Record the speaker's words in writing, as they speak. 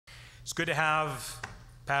It's good to have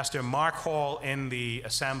Pastor Mark Hall in the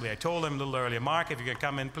assembly. I told him a little earlier, Mark, if you can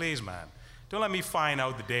come in, please, man. Don't let me find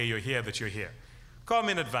out the day you're here that you're here. Call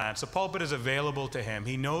me in advance. The pulpit is available to him.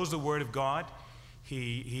 He knows the Word of God.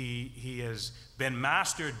 He has been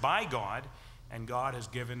mastered by God, and God has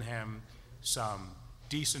given him some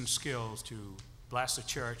decent skills to bless the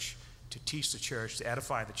church, to teach the church, to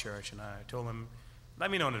edify the church. And I told him,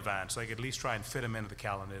 let me know in advance so I could at least try and fit him into the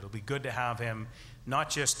calendar. It'll be good to have him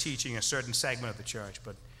not just teaching a certain segment of the church,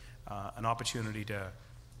 but an opportunity to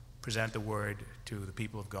present the Word to the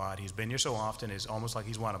people of God. He's been here so often, it's almost like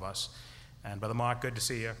he's one of us. And Brother Mark, good to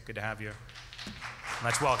see you. Good to have you.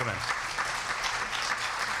 Let's welcome him.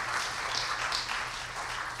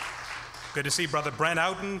 Good to see Brother Brent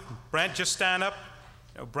Outen. Brent, just stand up.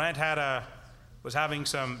 You know, Brent was having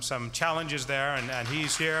some challenges there, and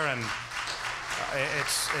he's here, and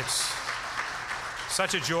it's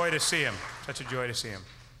such a joy to see him. Such a joy to see him.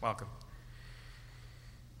 Welcome.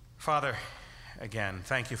 Father, again,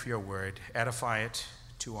 thank you for your word. Edify it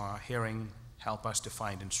to our hearing. Help us to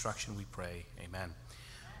find instruction, we pray. Amen.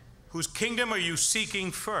 Whose kingdom are you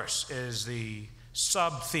seeking first is the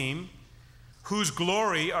sub-theme. Whose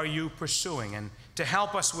glory are you pursuing? And to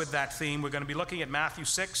help us with that theme, we're going to be looking at Matthew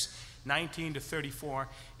 6, 19 to 34.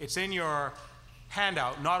 It's in your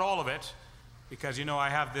handout, not all of it, because, you know, I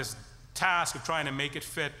have this task of trying to make it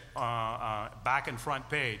fit back and front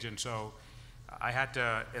page, and so I had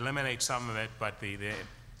to eliminate some of it, but the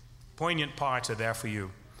poignant parts are there for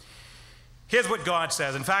you. Here's what God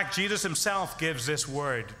says. In fact, Jesus himself gives this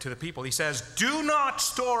word to the people. He says, do not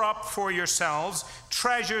store up for yourselves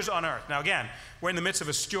treasures on earth. Now again, we're in the midst of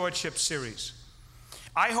a stewardship series.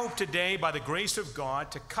 I hope today, by the grace of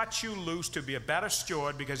God, to cut you loose to be a better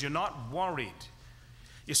steward because you're not worried.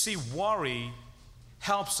 You see, worry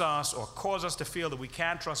helps us or causes us to feel that we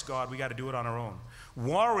can't trust God, we got to do it on our own.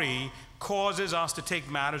 Worry causes us to take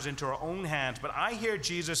matters into our own hands. But I hear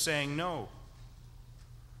Jesus saying, no.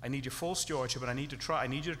 I need your full stewardship, and I need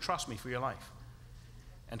you to trust me for your life.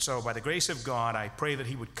 And so by the grace of God, I pray that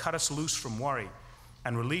he would cut us loose from worry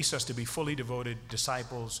and release us to be fully devoted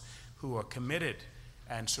disciples who are committed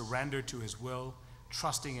and surrendered to his will,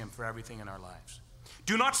 trusting him for everything in our lives.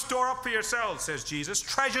 Do not store up for yourselves, says Jesus,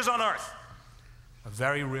 treasures on earth. A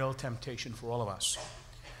very real temptation for all of us.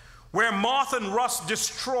 Where moth and rust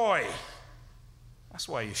destroy. That's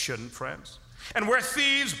why you shouldn't, friends. And where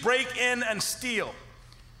thieves break in and steal.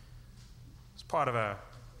 Part of a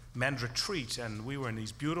men's retreat, and we were in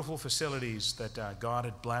these beautiful facilities that God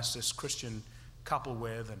had blessed this Christian couple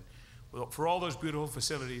with, and for all those beautiful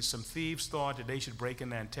facilities, some thieves thought that they should break in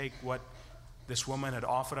there and take what this woman had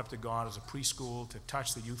offered up to God as a preschool to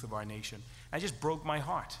touch the youth of our nation. And it just broke my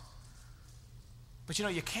heart. But you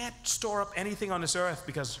know, you can't store up anything on this earth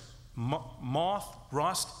because moth,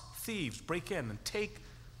 rust, thieves break in and take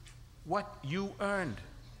what you earned,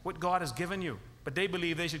 what God has given you. But they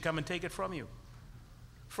believe they should come and take it from you.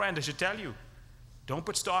 Friend, I should tell you, don't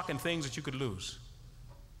put stock in things that you could lose.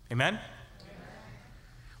 Amen? Amen?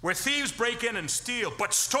 Where thieves break in and steal,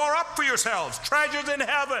 but store up for yourselves treasures in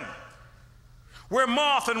heaven. Where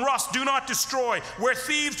moth and rust do not destroy, where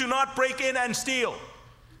thieves do not break in and steal.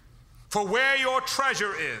 For where your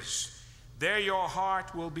treasure is, there your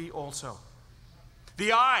heart will be also.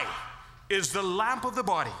 The eye is the lamp of the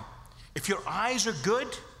body. If your eyes are good,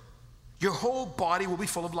 your whole body will be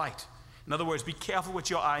full of light. In other words, be careful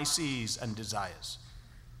what your eye sees and desires.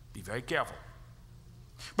 Be very careful.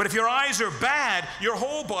 But if your eyes are bad, your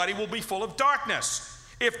whole body will be full of darkness.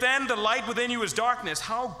 If then the light within you is darkness,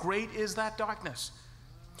 how great is that darkness?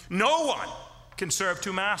 No one can serve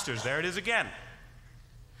two masters. There it is again.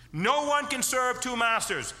 No one can serve two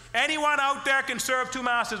masters. Anyone out there can serve two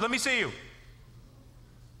masters? Let me see you.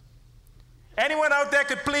 Anyone out there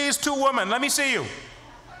could please two women? Let me see you.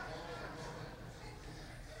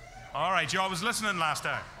 All right, y'all was listening last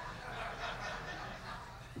time.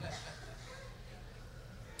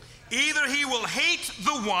 Either he will hate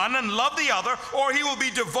the one and love the other, or he will be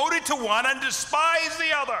devoted to one and despise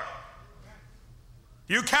the other.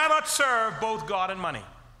 You cannot serve both God and money.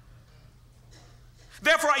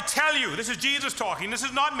 Therefore I tell you, this is Jesus talking, this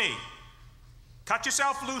is not me. Cut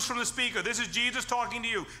yourself loose from the speaker. This is Jesus talking to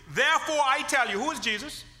you. Therefore I tell you, who is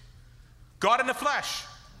Jesus? God in the flesh.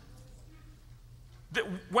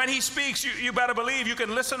 When he speaks, you better believe you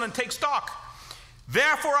can listen and take stock.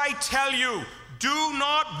 Therefore I tell you, do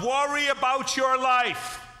not worry about your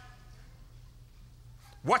life,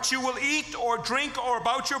 what you will eat or drink, or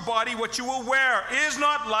about your body, what you will wear. Is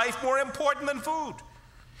not life more important than food?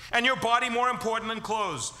 and your body more important than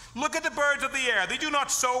clothes. Look at the birds of the air. They do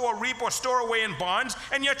not sow or reap or store away in barns,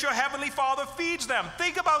 and yet your heavenly Father feeds them.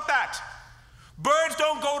 Think about that. Birds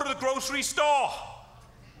don't go to the grocery store.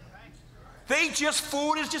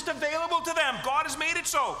 Food is just available to them. God has made it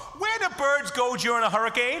so. Where do birds go during a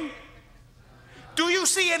hurricane? Do you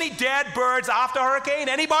see any dead birds after a hurricane?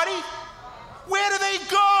 Anybody? Where do they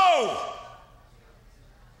go?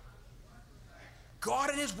 God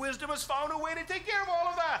in his wisdom has found a way to take care of all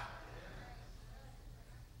of that.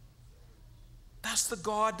 That's the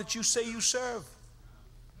God that you say you serve.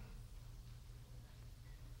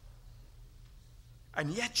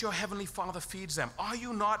 And yet your heavenly Father feeds them. Are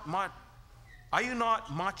you not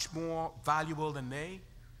much more valuable than they?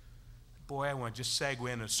 Boy, I want to just segue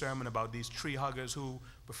in a sermon about these tree huggers who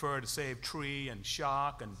prefer to save tree and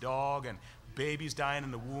shark and dog and babies dying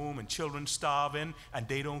in the womb and children starving, and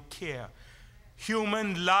they don't care.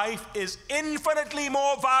 Human life is infinitely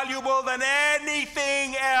more valuable than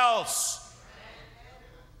anything else.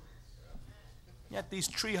 Yet these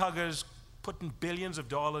tree huggers putting billions of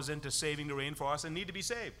dollars into saving the rainforest and need to be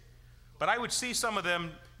saved. But I would see some of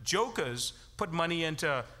them jokers put money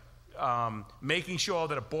into making sure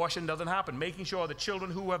that abortion doesn't happen, making sure that children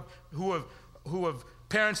who have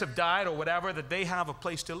parents have died or whatever, that they have a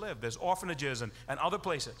place to live. There's orphanages and other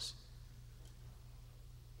places.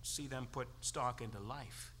 See them put stock into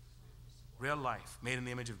life, real life, made in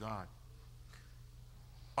the image of God.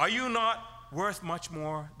 Are you not worth much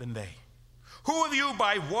more than they? Who of you,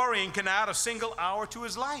 by worrying, can add a single hour to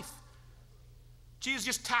his life? Jesus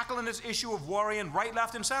just tackling this issue of worrying right,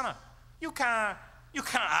 left, and center. You can't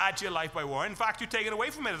add to your life by worrying. In fact, you take it away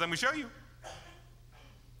from it, as I'm going to show you.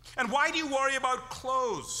 And why do you worry about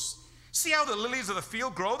clothes? See how the lilies of the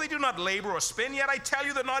field grow? They do not labor or spin, yet I tell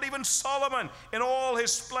you that not even Solomon in all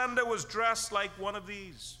his splendor was dressed like one of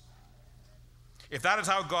these. If that is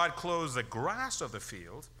how God clothes the grass of the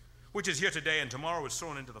field, which is here today and tomorrow is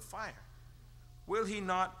thrown into the fire, will he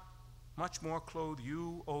not much more clothe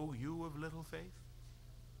you, O you of little faith?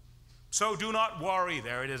 So do not worry,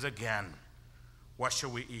 there it is again. What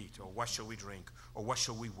shall we eat, or what shall we drink, or what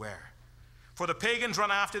shall we wear? For the pagans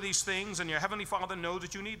run after these things, and your heavenly Father knows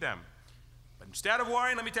that you need them. But instead of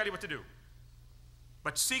worrying, let me tell you what to do.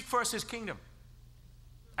 But seek first his kingdom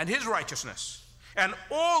and his righteousness, and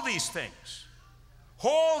all these things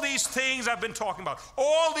I've been talking about,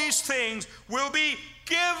 all these things will be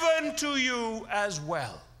given to you as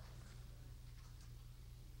well.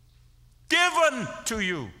 Given to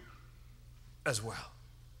you as well.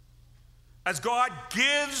 As God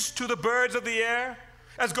gives to the birds of the air,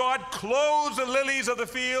 as God clothes the lilies of the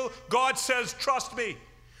field, God says, trust me.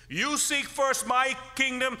 You seek first my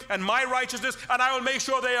kingdom and my righteousness, and I will make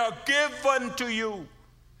sure they are given to you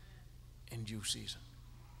in due season.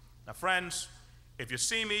 Now, friends, if you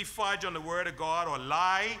see me fudge on the word of God or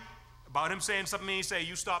lie about him saying something to me, say,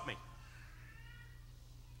 you stop me.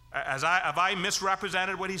 Have I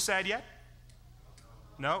misrepresented what he said yet?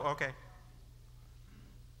 No? Okay.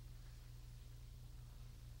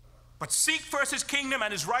 But seek first his kingdom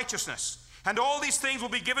and his righteousness, and all these things will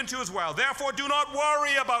be given to you as well. Therefore, do not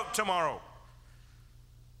worry about tomorrow,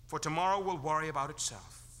 for tomorrow will worry about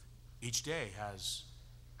itself. Each day has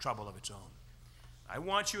trouble of its own. I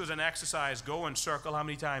want you as an exercise, go and circle how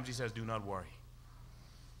many times he says, do not worry.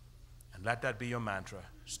 And let that be your mantra.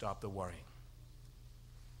 Stop the worrying.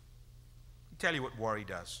 I'll tell you what worry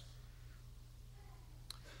does.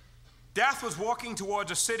 Death was walking towards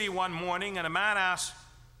a city one morning, and a man asked,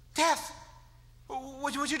 Death,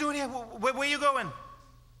 what you doing here? Where are you going?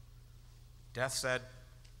 Death said,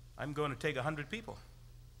 I'm going to take 100 people.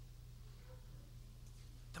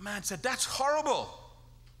 The man said, that's horrible.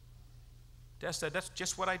 Death said, that's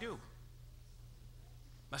just what I do.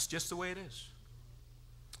 That's just the way it is.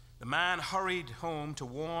 The man hurried home to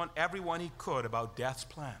warn everyone he could about Death's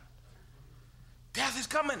plan. Death is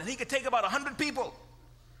coming, and he could take about 100 people.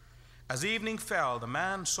 As evening fell, the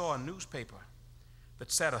man saw a newspaper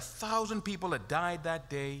that said 1,000 people had died that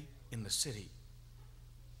day in the city.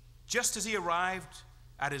 Just as he arrived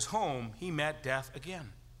at his home, he met Death again.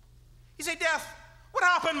 He said, Death, what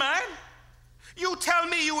happened, man? You tell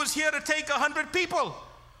me you was here to take 100 people.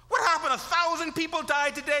 What happened? 1,000 people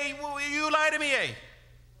died today. You lie to me, eh?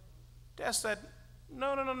 Death said,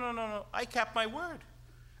 no. I kept my word.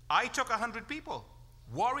 I took 100 people.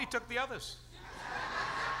 Worry took the others.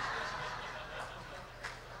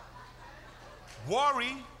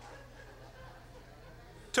 Worry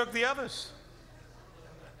took the others.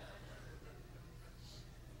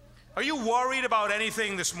 Are you worried about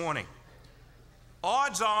anything this morning?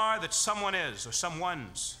 Odds are that someone is, or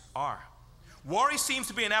someone's are. Worry seems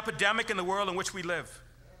to be an epidemic in the world in which we live.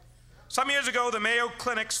 Some years ago, the Mayo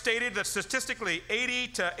Clinic stated that statistically 80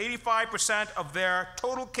 to 85% of their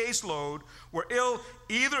total caseload were ill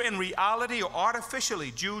either in reality or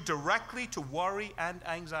artificially due directly to worry and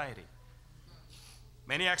anxiety.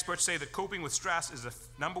 Many experts say that coping with stress is the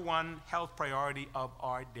number one health priority of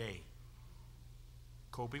our day.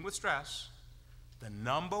 Coping with stress, the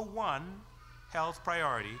number one health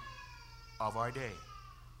priority of our day.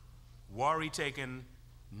 Worry taking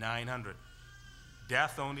 900.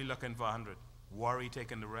 Death only looking for 100. Worry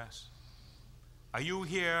taking the rest. Are you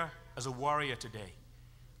here as a warrior today?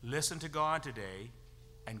 Listen to God today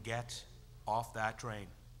and get off that train.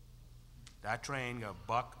 That train gonna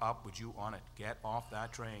buck up with you on it. Get off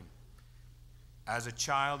that train. As a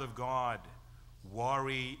child of God,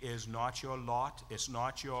 worry is not your lot. It's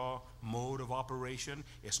not your mode of operation.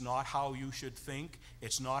 It's not how you should think.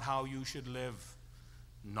 It's not how you should live.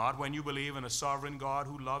 Not when you believe in a sovereign God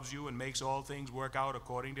who loves you and makes all things work out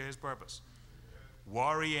according to his purpose.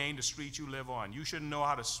 Worry ain't the street you live on. You shouldn't know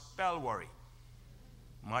how to spell worry,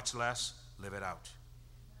 much less live it out.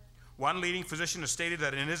 One leading physician has stated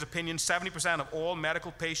that in his opinion, 70% of all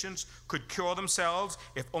medical patients could cure themselves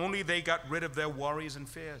if only they got rid of their worries and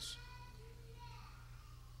fears.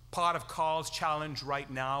 Part of Carl's challenge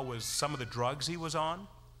right now was some of the drugs he was on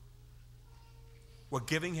were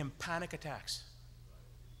giving him panic attacks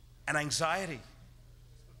and anxiety.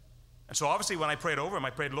 And so obviously when I prayed over him,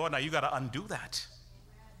 I prayed, Lord, now you got to undo that.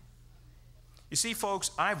 You see,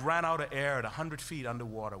 folks, I've ran out of air at 100 feet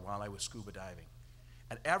underwater while I was scuba diving.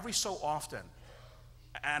 And every so often,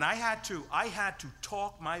 and I had to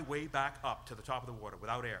talk my way back up to the top of the water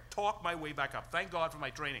without air. Talk my way back up. Thank God for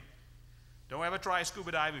my training. Don't ever try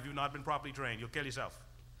scuba dive if you've not been properly trained. You'll kill yourself.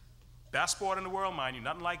 Best sport in the world, mind you,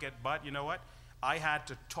 nothing like it, but you know what? I had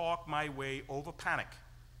to talk my way over panic,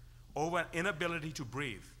 over an inability to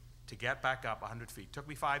breathe, to get back up 100 feet. Took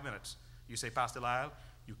me 5 minutes. You say, Pastor Lyle,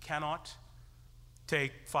 you cannot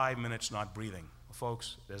take 5 minutes not breathing. Well,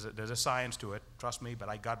 folks, there's a science to it, trust me, but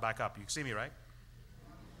I got back up. You see me, right?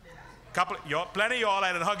 Plenty of y'all,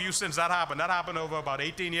 I didn't hug you since that happened. That happened over about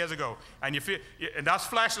 18 years ago. And and that's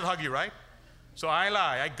flesh that hug you, right? So I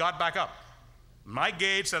lie, I got back up. My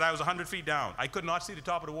gauge said I was 100 feet down. I could not see the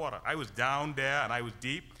top of the water. I was down there and I was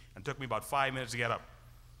deep, and it took me about 5 minutes to get up.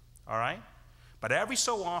 All right? But every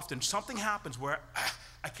so often, something happens where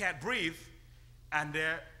I can't breathe, and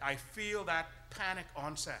I feel that panic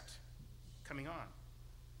onset coming on.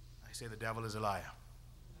 I say the devil is a liar.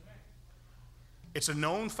 It's a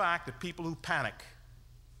known fact that people who panic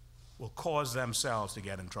will cause themselves to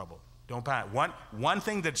get in trouble. Don't panic. One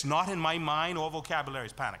thing that's not in my mind or vocabulary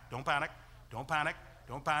is panic. Don't panic. Don't panic.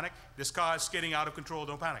 Don't panic. This car is skidding out of control.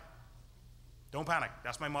 Don't panic. Don't panic.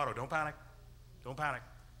 That's my motto. Don't panic. Don't panic.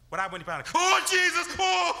 What happens when you panic? Oh, Jesus!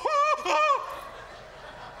 Oh.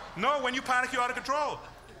 No, when you panic, you're out of control.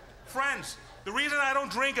 Friends, the reason I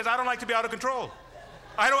don't drink is I don't like to be out of control.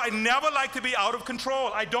 I never like to be out of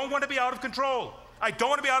control. I don't want to be out of control. I don't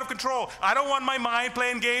want to be out of control. I don't want my mind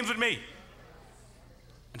playing games with me.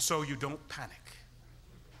 And so you don't panic.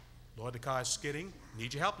 Lord, the car is skidding.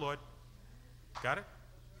 Need your help, Lord. Got it?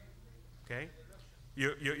 Okay?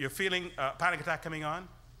 You're feeling a panic attack coming on.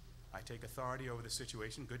 I take authority over the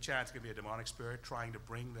situation. Good chance it could be a demonic spirit trying to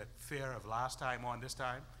bring that fear of last time on this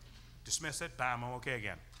time. Dismiss it. Bam, I'm okay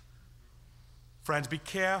again. Friends, be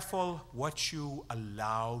careful what you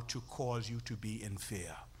allow to cause you to be in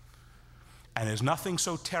fear. And there's nothing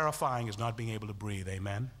so terrifying as not being able to breathe.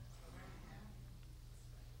 Amen?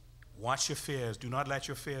 Watch your fears. Do not let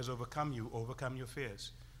your fears overcome you. Overcome your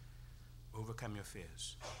fears. Overcome your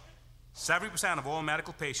fears. 70% of all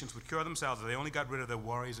medical patients would cure themselves if they only got rid of their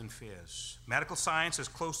worries and fears. Medical science has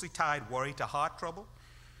closely tied worry to heart trouble,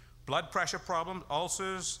 blood pressure problems,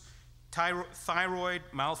 ulcers, thyroid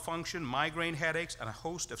malfunction, migraine headaches, and a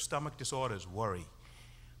host of stomach disorders. Worry,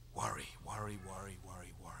 worry, worry, worry,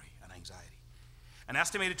 worry, worry, and anxiety. An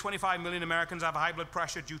estimated 25 million Americans have high blood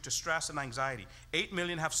pressure due to stress and anxiety. 8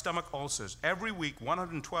 million have stomach ulcers. Every week,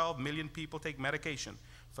 112 million people take medication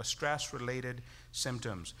for stress-related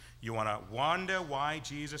symptoms. You want to wonder why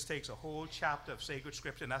Jesus takes a whole chapter of sacred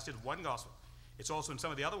scripture, and that's just one gospel. It's also in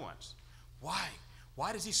some of the other ones. Why?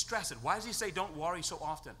 Why does he stress it? Why does he say don't worry so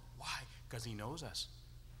often? Why? Because he knows us.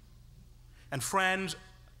 And friends,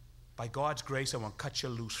 by God's grace, I want to cut you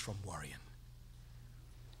loose from worrying.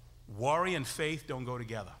 Worry and faith don't go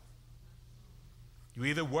together. You're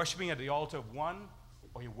either worshiping at the altar of one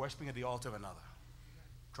or you're worshiping at the altar of another.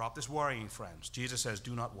 Drop this worrying, friends. Jesus says,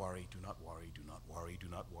 do not worry, do not worry, do not worry, do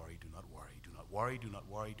not worry, do not worry, do not worry, do not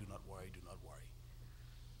worry, do not worry, do not worry.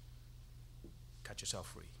 Cut yourself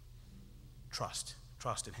free. Trust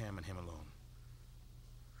in him and him alone.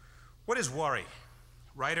 What is worry?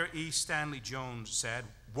 Writer E. Stanley Jones said,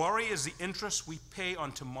 worry is the interest we pay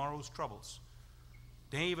on tomorrow's troubles.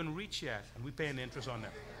 They ain't even reached yet, and we're paying the interest on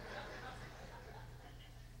them.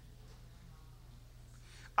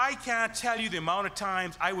 I can't tell you the amount of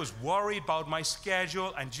times I was worried about my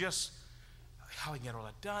schedule and just how I get all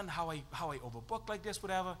that done, how I overbook like this,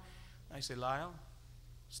 whatever. And I say, Lyle,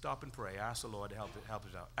 stop and pray. Ask the Lord to help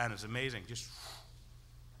us out. And it's amazing. Just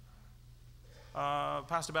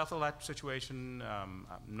Pastor Bethel, that situation, I'm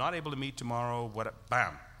not able to meet tomorrow.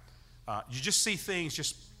 Bam. You just see things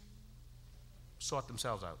just sort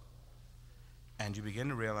themselves out. And you begin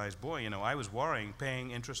to realize, boy, I was worrying,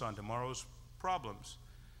 paying interest on tomorrow's problems,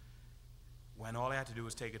 when all I had to do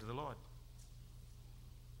was take it to the Lord.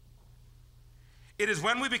 It is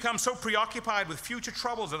when we become so preoccupied with future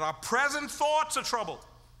troubles that our present thoughts are troubled.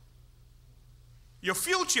 Your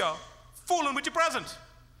future fooling with your present,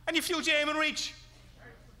 and your future ain't even reach.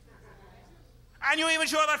 And you ain't even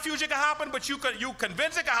sure that future can happen, but you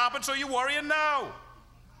convinced it can happen, so you're worrying now.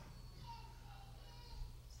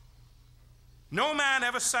 No man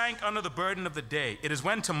ever sank under the burden of the day. It is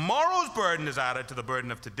when tomorrow's burden is added to the burden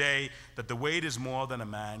of today that the weight is more than a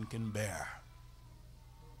man can bear.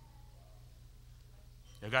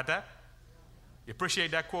 You got that? You appreciate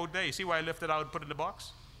that quote there? You see why I lifted it out and put it in the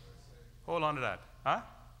box? Hold on to that. Huh?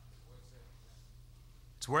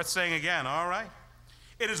 It's worth saying again, all right?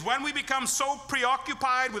 It is when we become so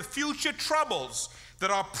preoccupied with future troubles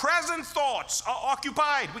that our present thoughts are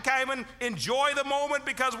occupied. We can't even enjoy the moment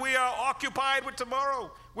because we are occupied with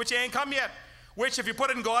tomorrow, which ain't come yet. Which, if you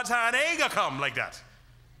put it in God's hand, ain't gonna come like that.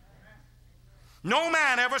 No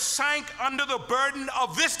man ever sank under the burden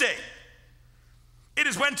of this day. It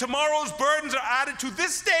is when tomorrow's burdens are added to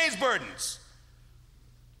this day's burdens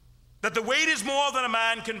that the weight is more than a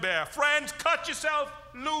man can bear. Friends, cut yourself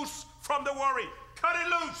loose from the worry. Cut it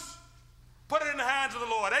loose. Put it in the hands of the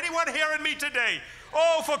Lord. Anyone hearing me today?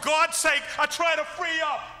 Oh, for God's sake, I try to free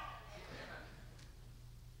up.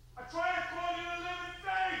 I try to call you to live in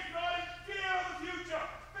faith, not in fear of the future.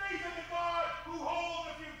 Faith in the God who holds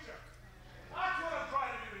the future. That's what I'm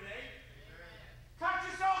trying to do today. Cut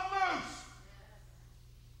yourself loose.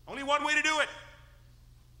 Only one way to do it.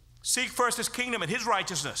 Seek first his kingdom and his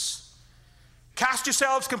righteousness. Cast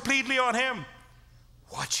yourselves completely on him.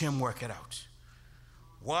 Watch him work it out.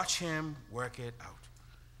 Watch him work it out.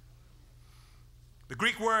 The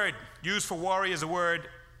Greek word used for worry is the word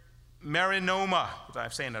merinoma.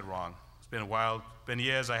 I'm saying that wrong. It's been a while, been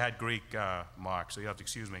years I had Greek, Mark, so you have to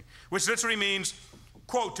excuse me. Which literally means,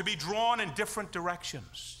 quote, to be drawn in different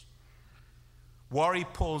directions. Worry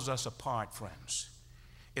pulls us apart, friends.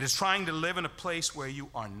 It is trying to live in a place where you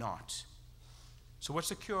are not. So what's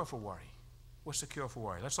the cure for worry? What's the cure for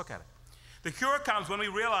worry? Let's look at it. The cure comes when we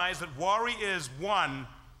realize that worry is, one,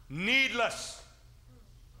 needless.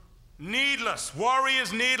 Needless. Worry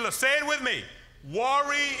is needless. Say it with me.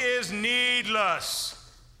 Worry is needless.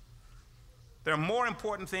 There are more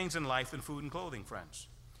important things in life than food and clothing, friends.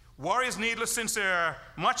 Worry is needless since there are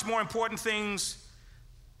much more important things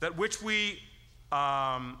much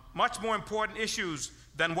more important issues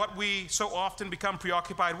than what we so often become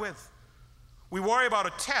preoccupied with. We worry about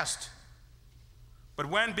a test, but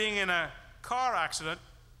when being in a car accident,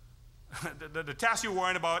 the test you're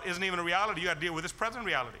worrying about isn't even a reality. You got to deal with this present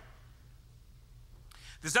reality.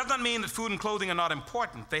 This does not mean that food and clothing are not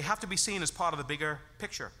important. They have to be seen as part of the bigger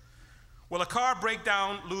picture. Will a car break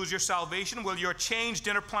down, lose your salvation? Will your changed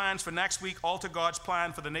dinner plans for next week alter God's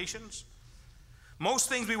plan for the nations? Most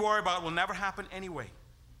things we worry about will never happen anyway.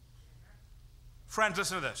 Friends,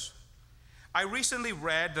 listen to this. I recently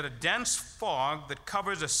read that a dense fog that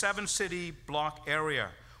covers a 7-city block area,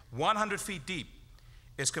 100 feet deep,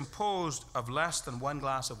 is composed of less than 1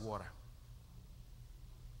 glass of water.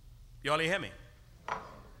 You all hear me?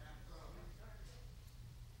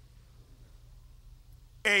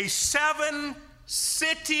 A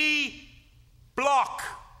 7-city block.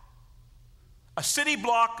 A city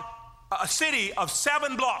of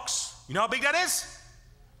 7 blocks. You know how big that is?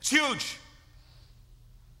 It's huge.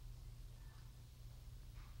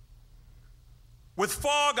 With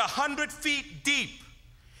fog 100 feet deep,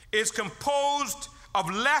 is composed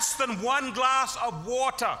of less than 1 glass of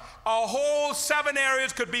water. Our whole 7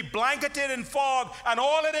 areas could be blanketed in fog, and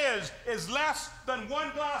all it is less than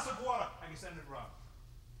 1 glass of water. I can send it around.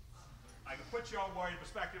 I can put your worry in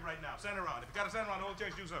perspective right now. Send it around. If you got to send it around the whole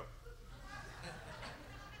church, do so.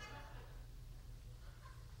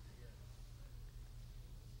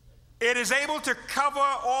 It is able to cover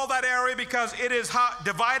all that area because it is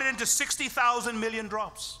divided into 60,000 million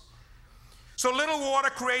drops. So little water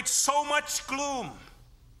creates so much gloom,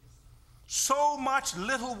 So much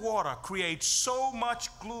little water creates so much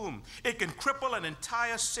gloom. It can cripple an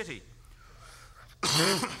entire city.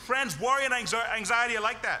 Friends, worry and anxiety are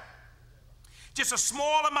like that. Just a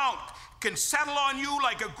small amount can settle on you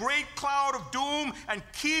like a great cloud of doom and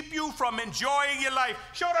keep you from enjoying your life.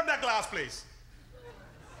 Show them that glass, please.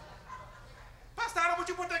 Pastor Adam, would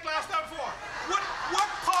you put that glass down for? What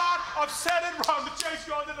part of setting around the church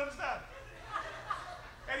you all didn't understand?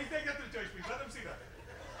 Eddie, take that to the church, please. Let them see that.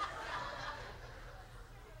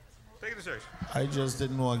 Take it to church. I just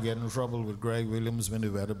didn't want to get in trouble with Greg Williams when he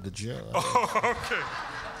wet up the chair. Oh, okay.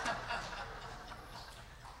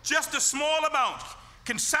 Just a small amount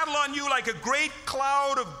can settle on you like a great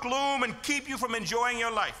cloud of gloom and keep you from enjoying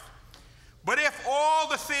your life. But if all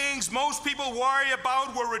the things most people worry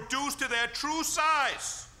about were reduced to their true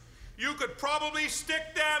size, you could probably stick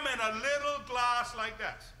them in a little glass like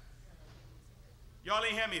that. Y'all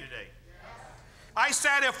ain't hear me today. I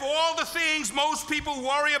said if all the things most people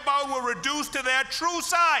worry about were reduced to their true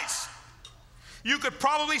size, you could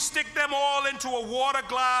probably stick them all into a water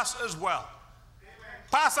glass as well.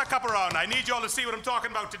 Pass that cup around. I need y'all to see what I'm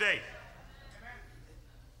talking about today.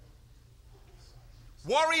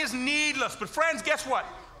 Worry is needless, but friends, guess what?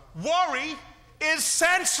 Worry is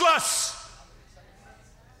senseless.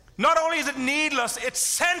 Not only is it needless, it's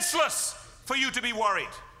senseless for you to be worried.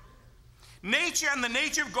 Nature and the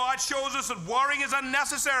nature of God shows us that worrying is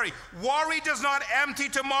unnecessary. Worry does not empty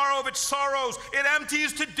tomorrow of its sorrows. It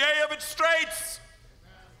empties today of its straits.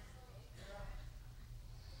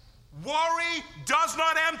 Worry does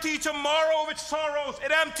not empty tomorrow of its sorrows.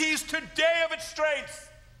 It empties today of its straits.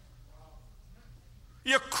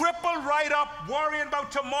 You're crippled right up worrying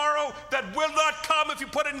about tomorrow that will not come if you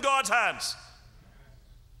put it in God's hands.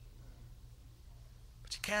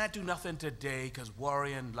 But you can't do nothing today because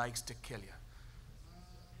worrying likes to kill you.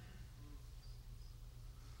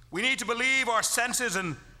 We need to believe our senses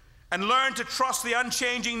and learn to trust the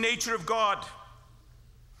unchanging nature of God.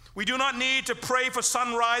 We do not need to pray for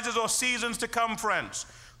sunrises or seasons to come, friends.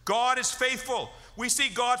 God is faithful. We see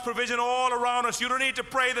God's provision all around us. You don't need to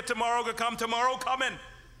pray that tomorrow could come. Tomorrow coming.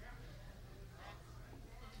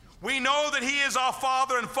 We know that He is our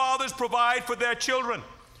Father, and fathers provide for their children.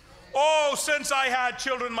 Oh, since I had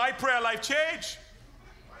children, my prayer life changed.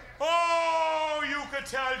 Oh, you could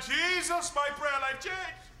tell Jesus my prayer life changed.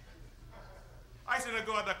 I said to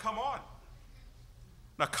God, now come on.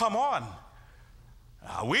 Now come on.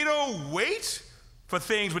 We don't wait for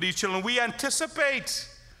things with these children. We anticipate.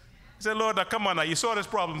 I said, Lord, now come on now. You saw this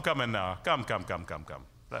problem coming now. Come.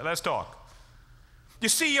 Let's talk. You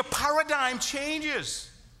see, your paradigm changes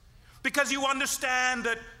because you understand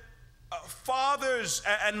that fathers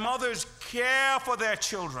and mothers care for their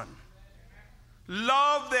children,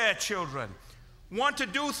 love their children, want to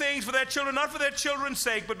do things for their children, not for their children's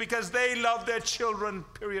sake, but because they love their children,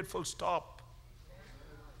 period, full stop.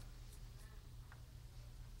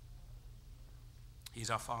 He's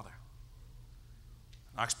our Father.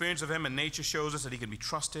 Our experience of Him in nature shows us that He can be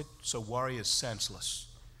trusted, so worry is senseless.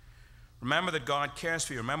 Remember that God cares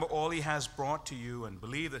for you. Remember all He has brought to you, and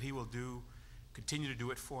believe that He will continue to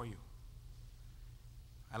do it for you.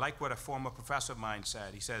 I like what a former professor of mine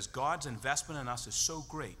said. He says, God's investment in us is so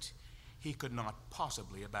great, He could not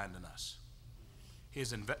possibly abandon us.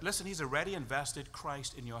 Listen, He's already invested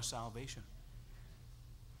Christ in your salvation.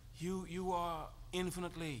 You are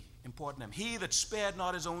infinitely important to Him. He that spared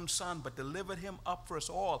not His own Son, but delivered Him up for us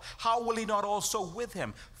all, how will He not also with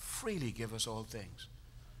Him freely give us all things?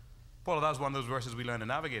 Paul, that was one of those verses we learned in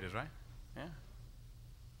Navigators, right? Yeah.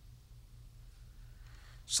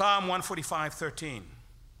 Psalm 145:13.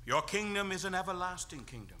 Your kingdom is an everlasting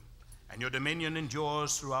kingdom, and your dominion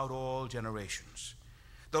endures throughout all generations.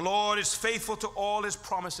 The Lord is faithful to all His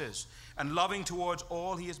promises and loving towards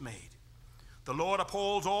all He has made. The Lord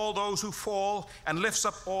upholds all those who fall and lifts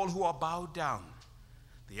up all who are bowed down.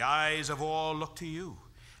 The eyes of all look to you,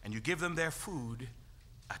 and you give them their food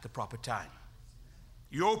at the proper time.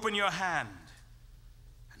 You open your hand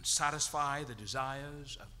and satisfy the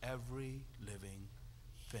desires of every living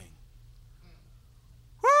thing.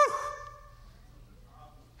 Woo!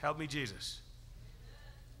 Help me, Jesus.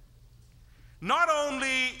 Not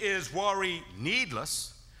only is worry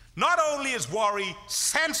needless, not only is worry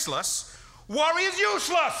senseless, worry is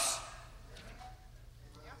useless.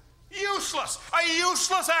 Useless. A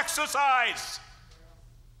useless exercise.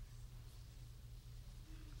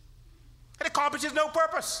 It accomplishes no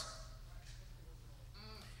purpose.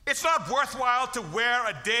 It's not worthwhile to wear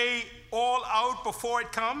a day all out before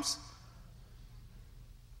it comes.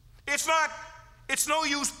 It's no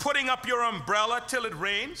use putting up your umbrella till it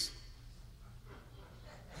rains.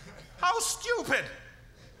 How stupid.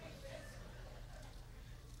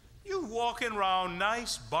 You walking around,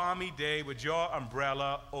 nice balmy day with your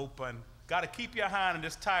umbrella open. Got to keep your hand in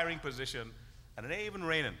this tiring position, and it ain't even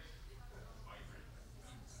raining.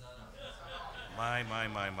 My.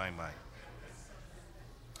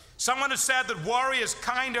 Someone has said that worry is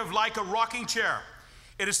kind of like a rocking chair.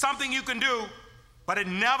 It is something you can do, but it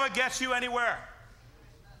never gets you anywhere.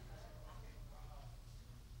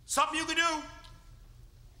 Something you can do,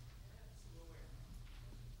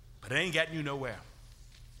 but it ain't getting you nowhere.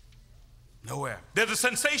 Nowhere. There's a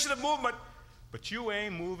sensation of movement, but you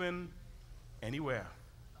ain't moving anywhere.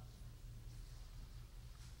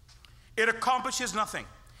 It accomplishes nothing.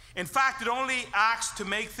 In fact, it only acts to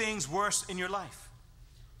make things worse in your life.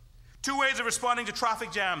 Two ways of responding to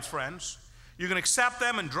traffic jams, friends. You can accept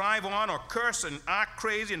them and drive on, or curse and act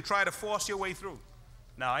crazy and try to force your way through.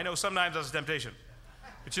 Now, I know sometimes that's a temptation.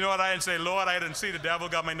 But you know what? I didn't say, Lord, I didn't see the devil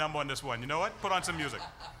got my number on this one. You know what? Put on some music.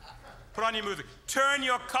 Put on your music. Turn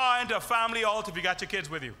your car into a family altar if you got your kids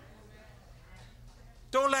with you.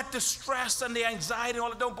 Don't let the stress and the anxiety and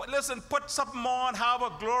all that. Listen, put something on, have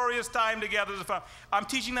a glorious time together as a family. I'm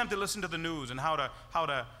teaching them to listen to the news and how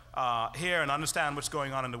to hear and understand what's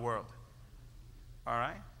going on in the world. All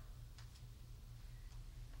right?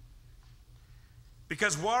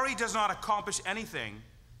 Because worry does not accomplish anything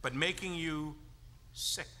but making you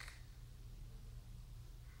sick.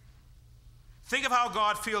 Think of how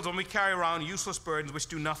God feels when we carry around useless burdens which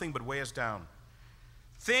do nothing but weigh us down.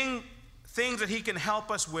 Things that he can help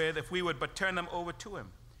us with if we would but turn them over to him.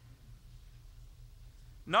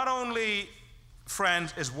 Not only,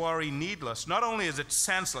 friends, is worry needless, not only is it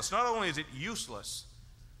senseless, not only is it useless,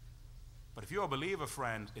 but if you're a believer,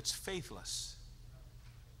 friend, it's faithless.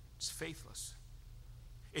 It's faithless.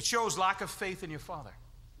 It shows lack of faith in your Father.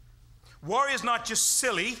 Worry is not just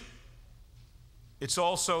silly, it's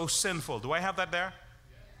also sinful. Do I have that there?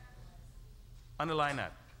 Underline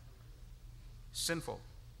that. Sinful.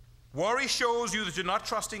 Worry shows you that you're not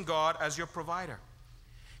trusting God as your provider.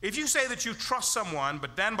 If you say that you trust someone,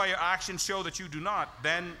 but then by your actions show that you do not,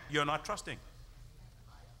 then you're not trusting.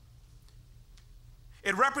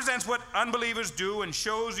 It represents what unbelievers do and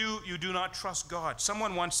shows you you do not trust God.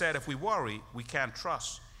 Someone once said, if we worry, we can't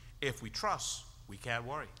trust. If we trust, we can't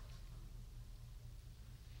worry.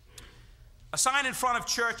 A sign in front of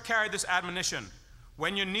church carried this admonition: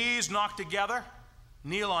 when your knees knock together,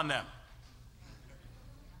 kneel on them.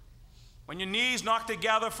 When your knees knock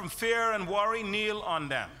together from fear and worry, kneel on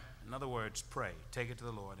them. In other words, pray. Take it to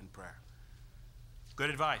the Lord in prayer. Good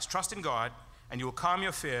advice. Trust in God, and you will calm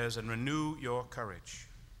your fears and renew your courage.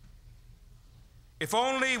 If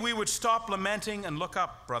only we would stop lamenting and look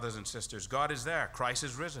up, brothers and sisters. God is there. Christ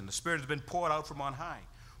is risen. The Spirit has been poured out from on high.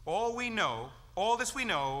 All this we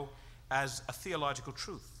know as a theological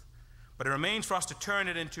truth. But it remains for us to turn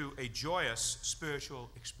it into a joyous spiritual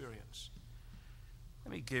experience.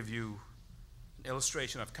 Let me give you an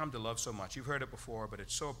illustration I've come to love so much. You've heard it before, but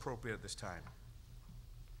it's so appropriate at this time.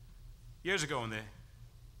 Years ago, in the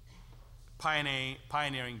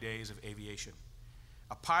pioneering days of aviation,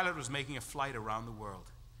 a pilot was making a flight around the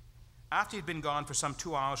world. After he'd been gone for some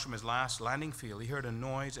 2 hours from his last landing field, he heard a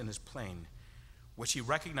noise in his plane, which he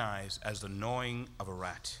recognized as the gnawing of a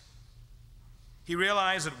rat. He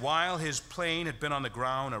realized that while his plane had been on the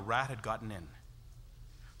ground, a rat had gotten in.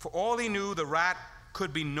 For all he knew, the rat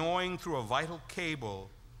could be gnawing through a vital cable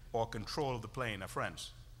or control of the plane. Now,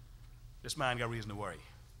 friends, this man got reason to worry.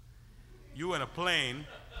 You in a plane.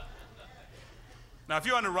 Now, if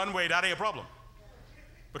you're on the runway, that ain't a problem.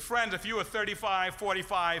 But friends, if you were 35,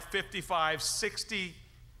 45, 55,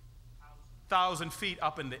 60,000 feet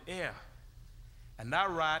up in the air, and that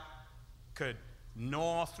rat could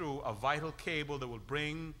gnaw through a vital cable that will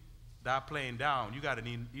bring that plane down, you got a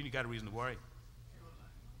reason to worry.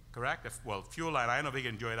 Correct? Fuel line, I don't know if he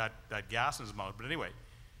can enjoy that gas in his mouth, but anyway.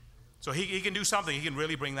 So he can do something. He can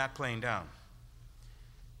really bring that plane down.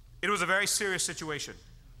 It was a very serious situation.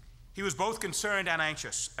 He was both concerned and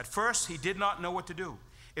anxious. At first, he did not know what to do.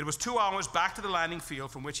 It was 2 hours back to the landing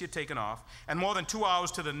field from which he had taken off, and more than 2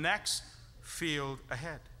 hours to the next field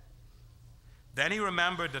ahead. Then he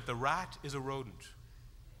remembered that the rat is a rodent.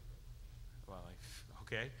 Well,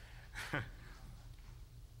 okay.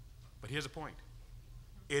 But here's the point.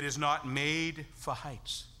 It is not made for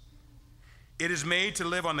heights. It is made to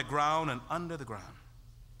live on the ground and under the ground.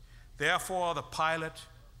 Therefore, the pilot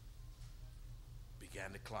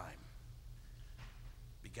began to climb.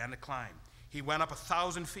 He went up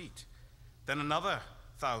 1,000 feet, then another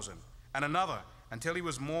 1,000, and another, until he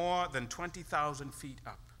was more than 20,000 feet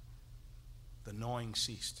up. The gnawing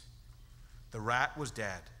ceased. The rat was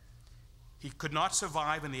dead. He could not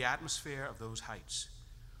survive in the atmosphere of those heights.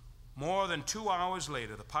 More than 2 hours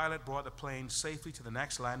later, the pilot brought the plane safely to the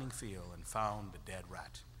next landing field and found the dead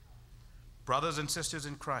rat. Brothers and sisters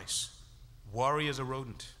in Christ, worry is a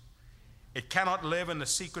rodent. It cannot live in the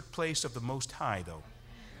secret place of the Most High, though.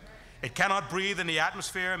 It cannot breathe in the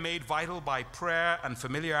atmosphere made vital by prayer and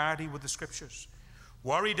familiarity with the Scriptures.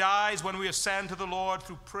 Worry dies when we ascend to the Lord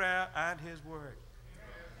through prayer and His Word.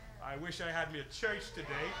 I wish I had me a church today,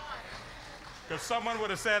 because someone would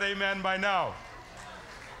have said amen by now.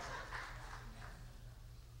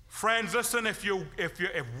 Friends, listen, if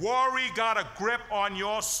worry got a grip on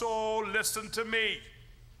your soul, listen to me.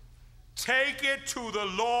 Take it to the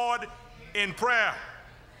Lord in prayer.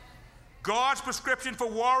 God's prescription for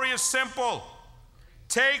worry is simple.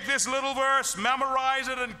 Take this little verse, memorize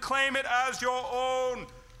it, and claim it as your own.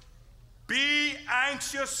 Be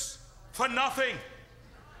anxious for nothing,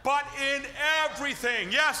 but in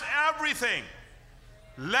everything, yes, everything,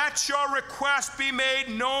 let your request be made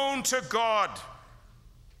known to God.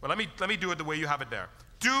 Well, let me do it the way you have it there.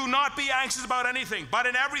 Do not be anxious about anything, but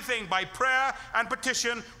in everything, by prayer and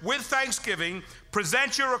petition, with thanksgiving,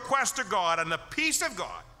 present your request to God, and the peace of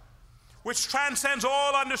God, which transcends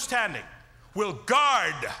all understanding, will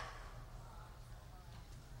guard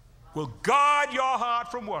your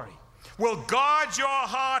heart from worry, will guard your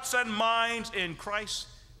hearts and minds in Christ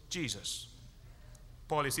Jesus.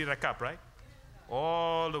 Paul, you see that cup, right?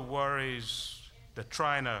 All the worries, they're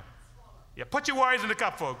trying to, put your worries in the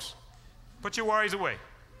cup, folks. Put your worries away.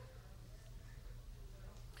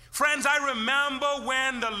 Friends, I remember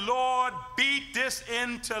when the Lord beat this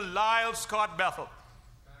into Lyle Scott Bethel.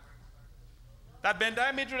 That been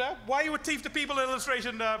done, through that? Why you would teach the people an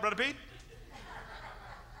illustration, Brother Pete?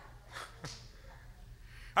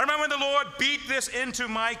 I remember when the Lord beat this into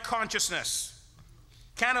my consciousness.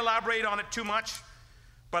 Can't elaborate on it too much,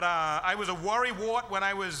 but I was a worry wart when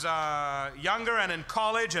I was younger and in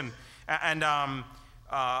college, and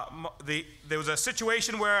there was a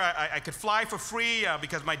situation where I could fly for free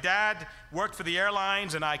because my dad worked for the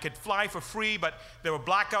airlines, and I could fly for free, but there were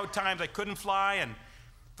blackout times I couldn't fly, and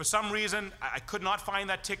for some reason I could not find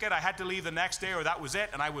that ticket. I had to leave the next day, or that was it,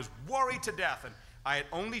 and I was worried to death. And I had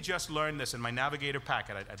only just learned this in my Navigator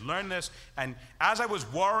packet. I'd learned this, and as I was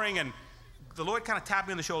worrying, and the Lord kind of tapped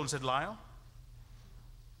me on the shoulder and said, Lyle,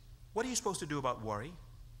 what are you supposed to do about worry?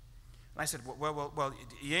 And I said, well,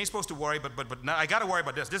 you ain't supposed to worry, but now I got to worry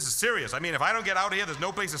about this. This is serious. I mean, if I don't get out of here, there's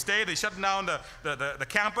no place to stay. They're shutting down the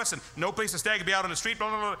campus, and no place to stay. I could be out on the street, blah,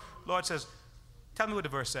 blah, blah. Lord says, tell me what the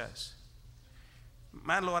verse says.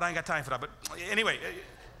 Man, Lord, I ain't got time for that. But anyway,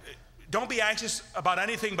 don't be anxious about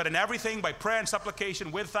anything, but in everything, by prayer and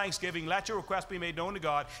supplication, with thanksgiving, let your request be made known to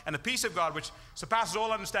God, and the peace of God, which surpasses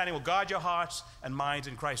all understanding, will guard your hearts and minds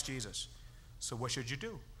in Christ Jesus. So what should you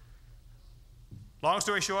do? Long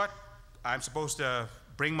story short, I'm supposed to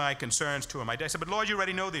bring my concerns to him. I said, but Lord, you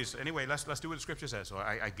already know these. Anyway, let's do what the Scripture says. So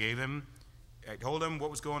I told him what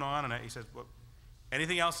was going on, and he said, well,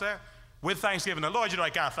 anything else there? With thanksgiving. Now, Lord, you know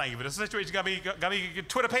I can't thank you for this situation. Got me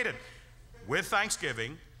Twitter-pated. With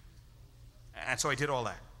thanksgiving. And so I did all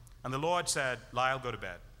that. And the Lord said, Lyle, go to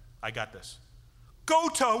bed. I got this. Go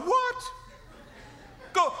to what?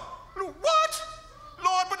 Go, what?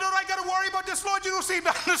 Lord, but don't I got to worry about this? Lord, you don't seem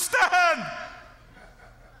to understand.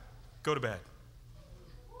 Go to bed.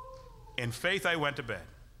 In faith, I went to bed.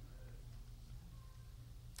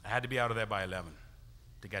 I had to be out of there by 11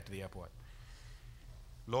 to get to the airport.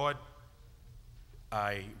 Lord,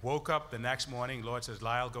 I woke up the next morning. Lord says,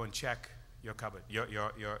 Lyle, go and check your cupboard,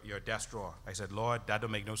 your desk drawer. I said, Lord, that don't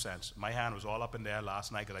make no sense. My hand was all up in there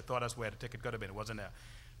last night because I thought that's where the ticket could have been. It wasn't there.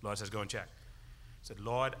 Lord says, go and check. I said,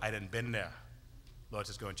 Lord, I didn't been there. Lord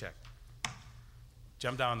says, go and check.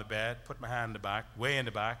 Jumped down on the bed, put my hand in the back, way in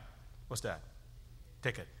the back. What's that?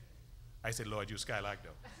 Ticket. I said, Lord, you Skylark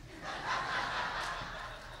though.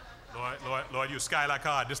 Lord, you Skylark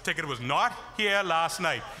hard. This ticket was not here last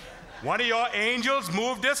night. One of your angels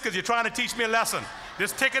moved this because you're trying to teach me a lesson.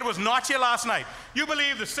 This ticket was not here last night. You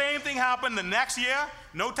believe the same thing happened the next year?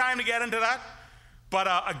 No time to get into that. But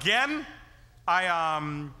again, I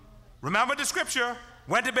remembered the Scripture,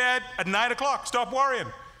 went to bed at 9 o'clock, stopped worrying.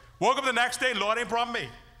 Woke up the next day, Lord ain't brought me.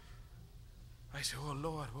 I said, oh,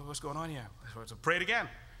 Lord, what's going on here? So I prayed again.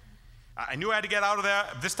 I knew I had to get out of there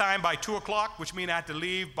this time by 2 o'clock, which means I had to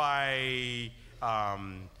leave by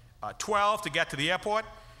 12 to get to the airport.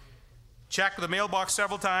 Checked the mailbox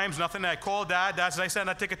several times, nothing. I called Dad. Dad said, I sent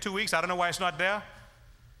that ticket 2 weeks. I don't know why it's not there.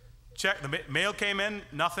 Checked, the mail came in,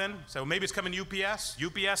 nothing. So well, maybe it's coming UPS.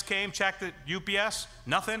 UPS came, checked the UPS,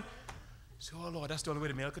 nothing. So, oh, Lord, that's the only way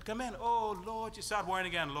the mail could come in. Oh, Lord, you start worrying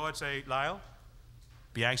again. Lord say, Lyle,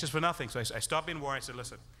 be anxious for nothing. So I stopped being worried. I said,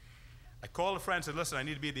 listen, I called a friend and said, listen, I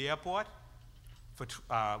need to be at the airport.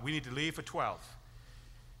 We need to leave for 12.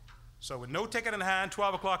 So with no ticket in hand,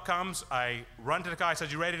 12 o'clock comes. I run to the car. I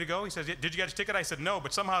said, you ready to go? He says, did you get your ticket? I said, no,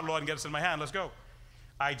 but somehow the Lord can get us in my hand. Let's go.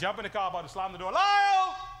 I jump in the car, about to slam the door.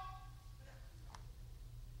 Lyle!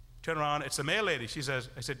 Turn around. It's the mail lady. She says,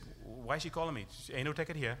 I said, why is she calling me? She, ain't no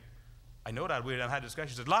ticket here. I know that. We had a discussion.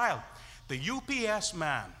 She said, Lyle, the UPS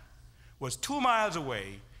man was 2 miles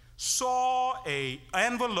away, saw an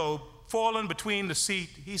envelope fallen between the seat.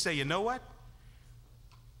 He said, you know what?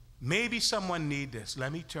 Maybe someone need this.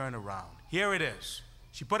 Let me turn around. Here it is.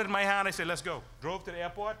 She put it in my hand. I said, let's go. Drove to the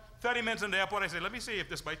airport. 30 minutes in the airport. I said, let me see if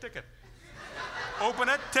this is my ticket. Open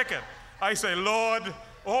it, ticket. I say, Lord,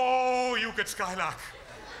 oh, you could Skylark.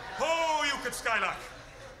 Oh, you could Skylark.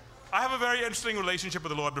 I have a very interesting relationship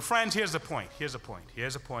with the Lord. But friends, here's the point. Here's the point.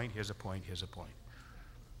 Here's the point. Here's the point. Here's the point.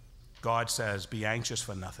 God says, be anxious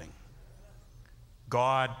for nothing.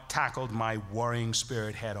 God tackled my worrying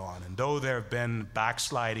spirit head on. And though there have been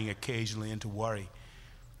backsliding occasionally into worry,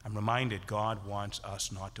 I'm reminded God wants us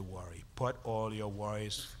not to worry. Put all your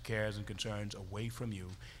worries, cares, and concerns away from you.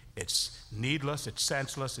 It's needless, it's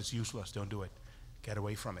senseless, it's useless. Don't do it. Get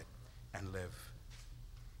away from it and live.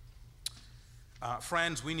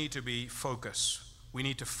 Friends, we need to be focused. We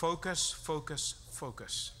need to focus, focus,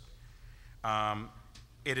 focus.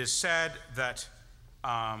 It is said that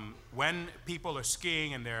when people are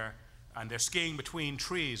skiing and they're skiing between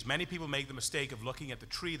trees, many people make the mistake of looking at the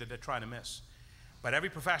tree that they're trying to miss. But every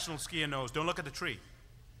professional skier knows, don't look at the tree.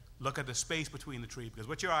 Look at the space between the tree, because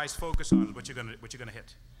what your eyes focus on is what you're gonna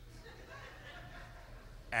hit.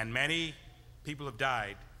 And many people have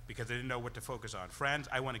died because they didn't know what to focus on. Friends,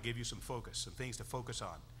 I want to give you some focus, some things to focus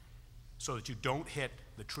on, so that you don't hit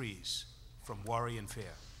the trees from worry and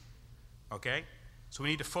fear. Okay? So we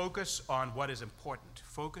need to focus on what is important.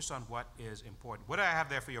 Focus on what is important. What do I have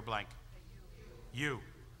there for your blank? You.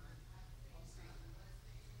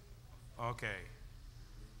 Okay.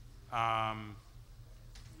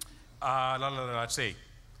 Let's see.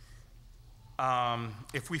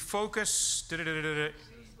 If we focus,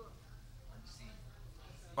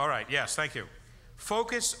 all right, yes, thank you.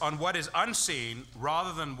 Focus on what is unseen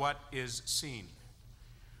rather than what is seen.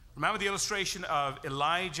 Remember the illustration of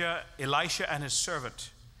Elisha and his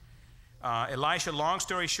servant. Elisha, long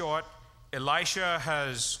story short, Elisha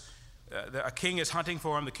has, a king is hunting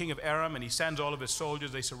for him, the king of Aram, and he sends all of his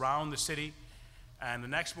soldiers. They surround the city. And the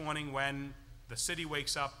next morning when the city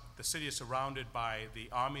wakes up, the city is surrounded by the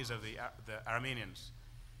armies of the Arameans.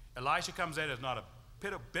 Elisha comes in, there's not a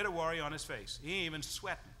bit of worry on his face. He ain't even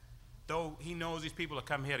sweating, though he knows these people have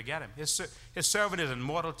come here to get him. His servant is in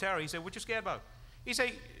mortal terror. He said, what you scared about? He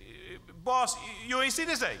said, boss, you ain't see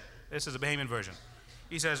this day. This is a Bahamian version.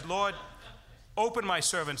 He says, Lord, open my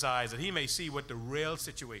servant's eyes that he may see what the real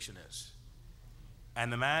situation is.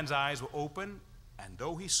 And the man's eyes were open, and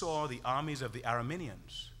though he saw the armies of the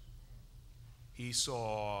Arameans, he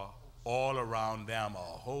saw all around them a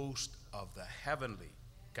host of the heavenly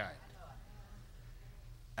kind.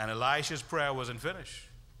 And Elisha's prayer wasn't finished.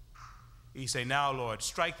 He said, now, Lord,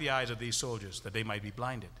 strike the eyes of these soldiers that they might be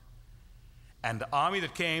blinded. And the army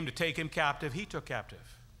that came to take him captive, he took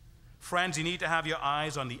captive. Friends, you need to have your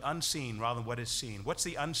eyes on the unseen rather than what is seen. What's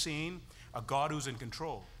the unseen? A God who's in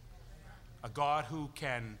control. A God who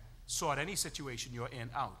can sort any situation you're in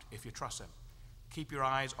out if you trust him. Keep your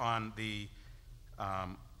eyes on the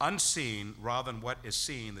unseen rather than what is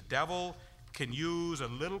seen. The devil can use a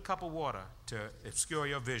little cup of water to obscure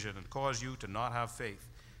your vision and cause you to not have faith.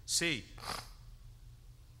 See,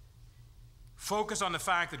 focus on the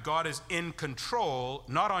fact that God is in control,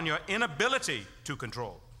 not on your inability to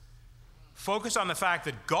control. Focus on the fact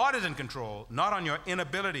that God is in control, not on your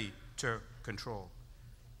inability to control.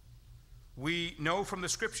 We know from the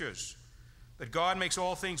scriptures that God makes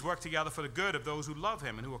all things work together for the good of those who love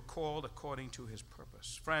him and who are called according to his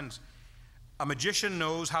purpose. Friends, a magician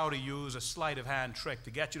knows how to use a sleight of hand trick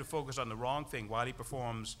to get you to focus on the wrong thing while he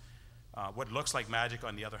performs what looks like magic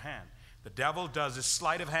on the other hand. The devil does this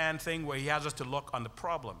sleight of hand thing where he has us to look on the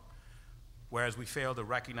problem, whereas we fail to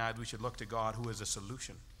recognize we should look to God who is the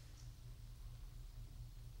solution.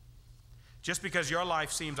 Just because your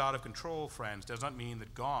life seems out of control, friends, does not mean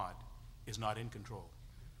that God is not in control.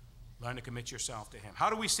 Learn to commit yourself to him. How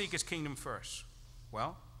do we seek his kingdom first?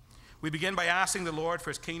 Well, we begin by asking the Lord for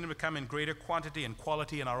his kingdom to come in greater quantity and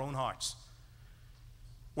quality in our own hearts.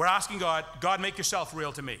 We're asking God, God, make yourself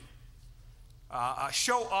real to me.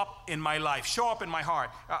 Show up in my life. Show up in my heart.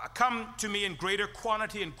 Come to me in greater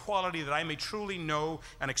quantity and quality that I may truly know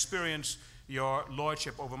and experience your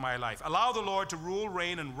lordship over my life. Allow the Lord to rule,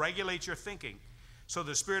 reign, and regulate your thinking so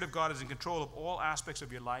the Spirit of God is in control of all aspects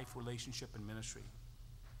of your life, relationship, and ministry.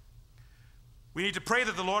 We need to pray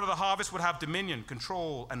that the Lord of the harvest would have dominion,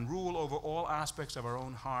 control, and rule over all aspects of our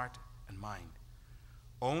own heart and mind.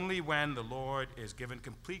 Only when the Lord is given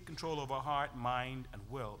complete control over our heart, mind, and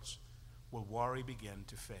wills will worry begin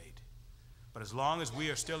to fade. But as long as we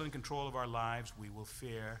are still in control of our lives, we will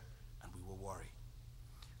fear and we will worry.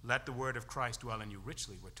 Let the word of Christ dwell in you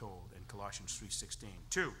richly, we're told in Colossians 3:16.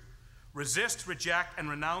 2, resist, reject, and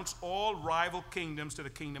renounce all rival kingdoms to the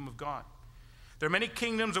kingdom of God. There are many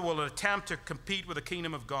kingdoms that will attempt to compete with the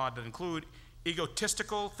kingdom of God that include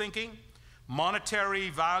egotistical thinking, monetary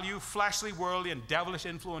value, fleshly, worldly, and devilish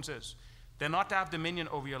influences. They're not to have dominion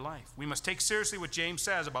over your life. We must take seriously what James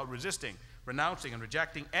says about resisting, renouncing, and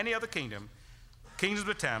rejecting any other kingdom's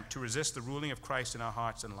attempt to resist the ruling of Christ in our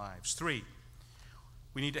hearts and lives. 3,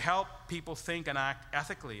 we need to help people think and act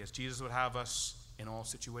ethically as Jesus would have us in all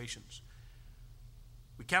situations.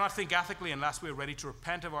 We cannot think ethically unless we are ready to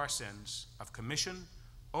repent of our sins of commission,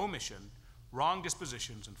 omission, wrong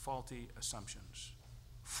dispositions, and faulty assumptions.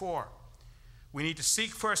 4, we need to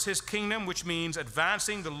seek first his kingdom, which means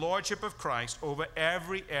advancing the lordship of Christ over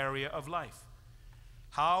every area of life.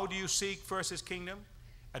 How do you seek first his kingdom?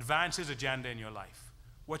 Advance his agenda in your life.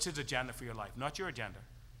 What's his agenda for your life? Not your agenda.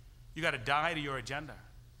 You got to die to your agenda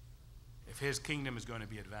if his kingdom is going to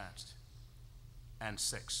be advanced. And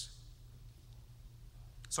 5th,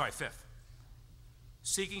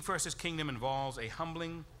 seeking first his kingdom involves a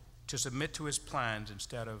humbling to submit to his plans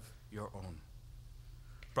instead of your own.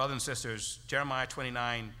 Brothers and sisters, Jeremiah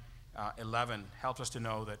 29:11 helps us to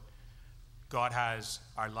know that God has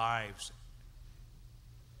our lives.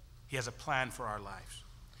 He has a plan for our lives.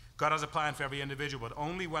 God has a plan for every individual, but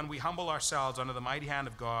only when we humble ourselves under the mighty hand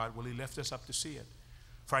of God will he lift us up to see it.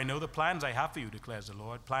 For I know the plans I have for you, declares the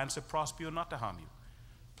Lord, plans to prosper you and not to harm you,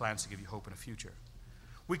 plans to give you hope in a future.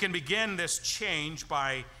 We can begin this change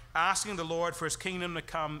by asking the Lord for his kingdom to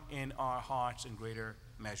come in our hearts in greater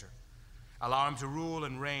measure. Allow him to rule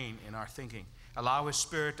and reign in our thinking. Allow his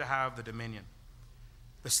Spirit to have the dominion.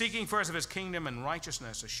 The seeking first of his kingdom and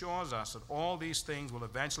righteousness assures us that all these things will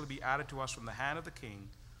eventually be added to us from the hand of the King,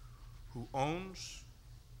 who owns,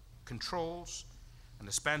 controls, and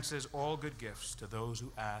dispenses all good gifts to those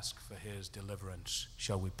who ask for his deliverance.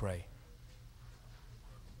 Shall we pray?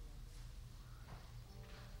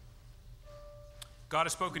 God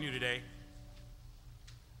has spoken to you today.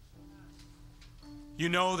 You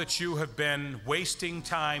know that you have been wasting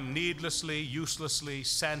time needlessly, uselessly,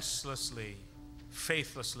 senselessly,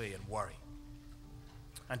 faithlessly in worry.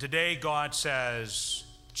 And today God says,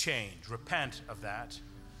 change, repent of that.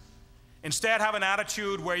 Instead, have an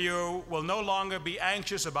attitude where you will no longer be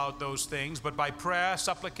anxious about those things, but by prayer,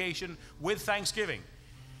 supplication, with thanksgiving,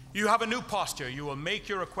 you have a new posture. You will make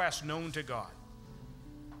your request known to God.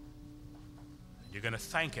 You're going to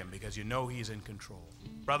thank him because you know he's in control.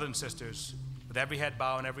 Brothers and sisters, with every head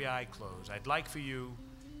bowed and every eye closed, I'd like for you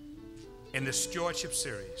in this stewardship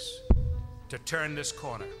series to turn this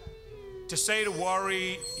corner, to say to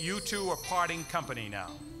worry, you two are parting company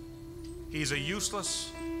now. He's a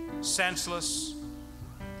useless, senseless,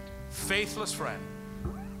 faithless friend.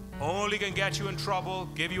 Only can get you in trouble,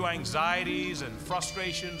 give you anxieties and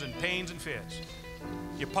frustrations and pains and fears.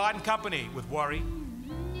 You're parting company with worry,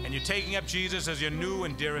 and you're taking up Jesus as your new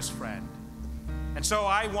and dearest friend. And so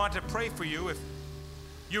I want to pray for you. If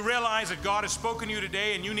you realize that God has spoken to you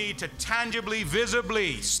today and you need to tangibly,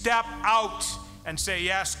 visibly step out and say,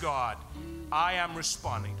 yes, God, I am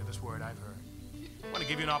responding to this word I've heard. I want to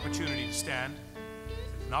give you an opportunity to stand.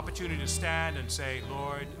 An opportunity to stand and say,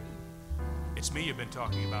 Lord, it's me you've been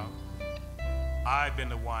talking about. I've been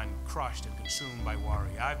the one crushed and consumed by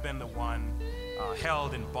worry. I've been the one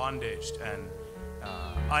held in bondage and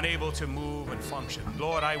unable to move and function.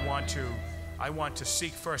 Lord, I want to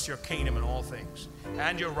seek first your kingdom in all things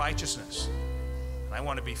and your righteousness. And I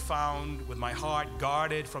want to be found with my heart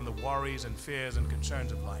guarded from the worries and fears and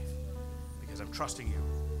concerns of life because I'm trusting you.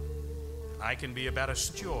 And I can be a better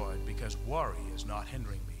steward because worry is not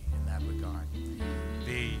hindering me in that regard.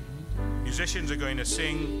 The musicians are going to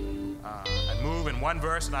sing and move in one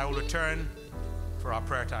verse, and I will return for our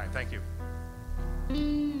prayer time. Thank you.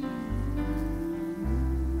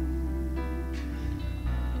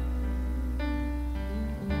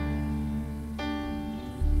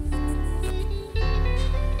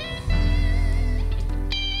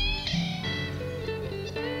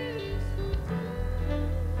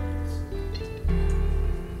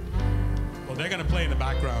 They're going to play in the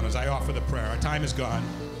background as I offer the prayer. Our time is gone,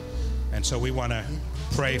 and so we want to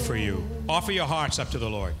pray for you. Offer your hearts up to the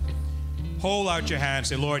Lord. Hold out your hands.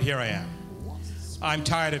 Say, Lord, here I am. I'm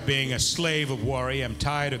tired of being a slave of worry. I'm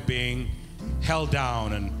tired of being held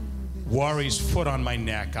down and worry's foot on my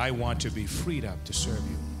neck. I want to be freed up to serve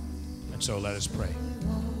you. And so let us pray.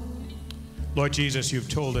 Lord Jesus, you've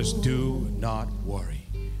told us, do not worry.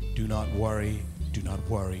 Do not worry. Do not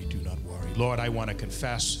worry. Do not worry. Lord, I want to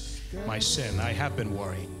confess my sin. I have been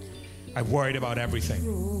worrying. I've worried about everything.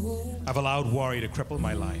 I've allowed worry to cripple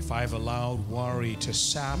my life. I've allowed worry to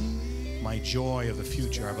sap my joy of the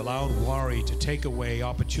future. I've allowed worry to take away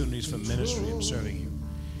opportunities for ministry and serving you.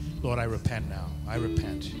 Lord, I repent now. I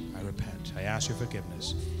repent. I repent. I ask your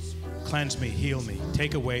forgiveness. Cleanse me, heal me,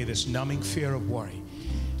 take away this numbing fear of worry.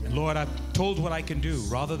 And Lord, I've told what I can do.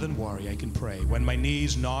 Rather than worry, I can pray. When my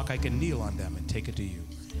knees knock, I can kneel on them and take it to you.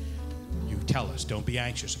 You tell us, don't be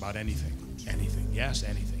anxious about anything. Anything. Yes,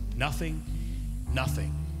 anything.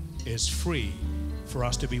 Nothing is free for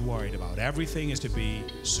us to be worried about. Everything is to be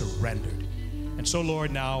surrendered. And so,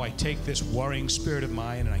 Lord, now I take this worrying spirit of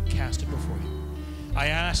mine and I cast it before you. I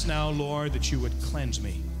ask now, Lord, that you would cleanse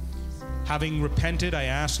me. Having repented, I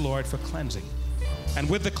ask, Lord, for cleansing. And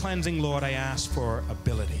with the cleansing, Lord, I ask for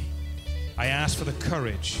ability. I ask for the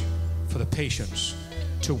courage, for the patience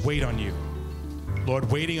to wait on you. Lord,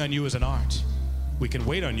 waiting on you is an art. We can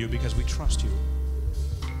wait on you because we trust you.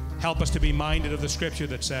 Help us to be minded of the scripture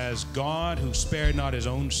that says, God, who spared not his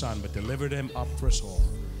own son, but delivered him up for us all,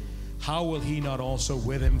 how will he not also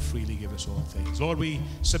with him freely give us all things? Lord, we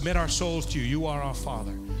submit our souls to you. You are our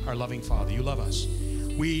Father, our loving Father. You love us.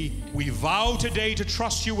 We vow today to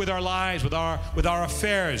trust you with our lives, with our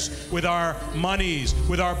affairs, with our monies,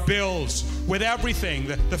 with our bills, with everything.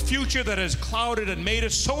 The future that has clouded and made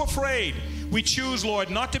us so afraid. We choose,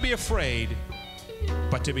 Lord, not to be afraid,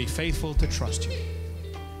 but to be faithful to trust you.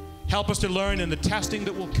 Help us to learn in the testing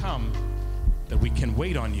that will come that we can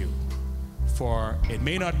wait on you. For it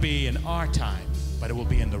may not be in our time, but it will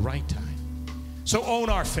be in the right time. So own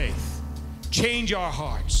our faith. Change our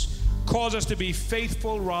hearts. Cause us to be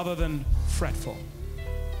faithful rather than fretful.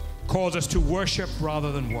 Cause us to worship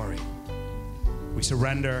rather than worry. We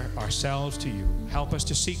surrender ourselves to you. Help us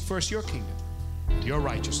to seek first your kingdom, your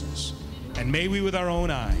righteousness. And may we with our own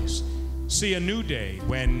eyes see a new day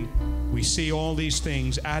when we see all these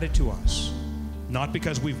things added to us, not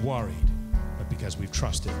because we've worried, but because we've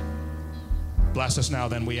trusted. Bless us now,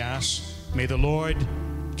 then, we ask. May the Lord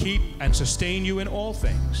keep and sustain you in all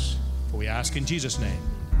things. For we ask in Jesus' name.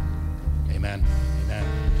 Amen. Amen.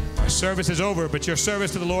 Our service is over, but your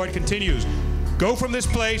service to the Lord continues. Go from this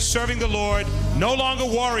place serving the Lord, no longer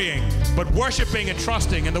worrying, but worshiping and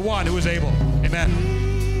trusting in the one who is able. Amen.